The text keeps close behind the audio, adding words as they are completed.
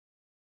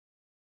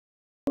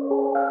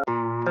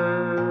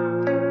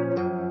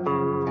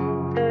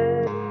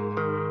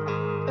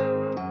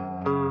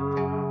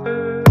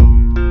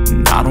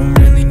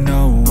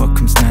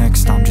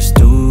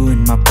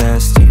my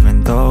best,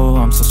 even though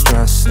I'm so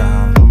stressed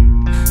out.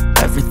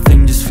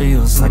 Everything just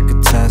feels like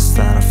a test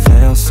that I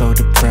fail, so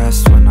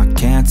depressed when I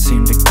can't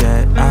seem to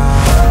get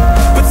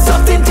out. But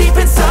something deep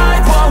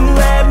inside won't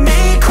let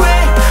me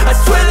quit. I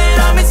swear that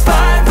I'm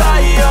inspired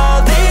by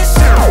all this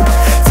shit.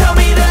 Tell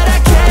me that I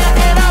can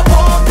and I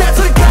won't, that's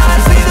what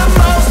guides me the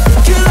most.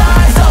 Your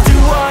lies, I'll do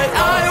what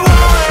I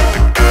want.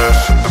 The gas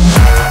in the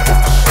back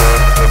of the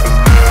set, never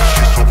leave,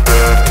 she's so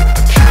bad.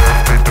 Can't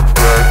beat the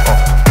brag,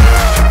 the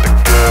gas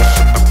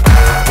in the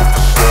back of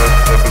the set,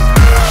 never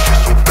leave,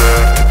 she's so bad.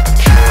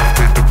 Can't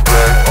beat the brag,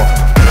 the gas in the back of the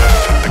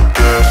set,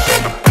 never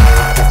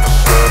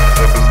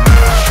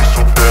leave, she's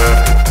so bad.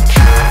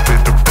 Can't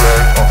beat the brag,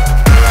 the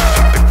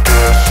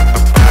gas in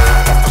the back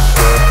of the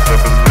set,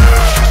 never leave,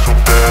 she's so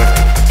bad.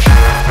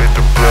 Can't beat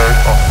the brag,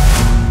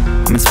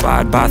 I'm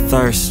inspired by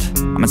thirst,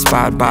 I'm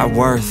inspired by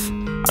worth.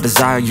 I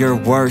desire your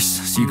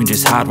worst, so you can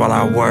just hide while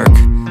I work.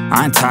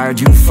 I ain't tired,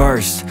 you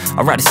first.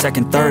 I'll write a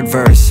second, third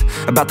verse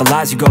about the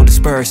lies you go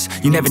disperse.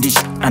 You never did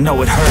shit, I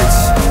know it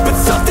hurts. But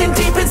something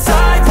deep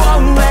inside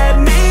won't let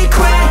me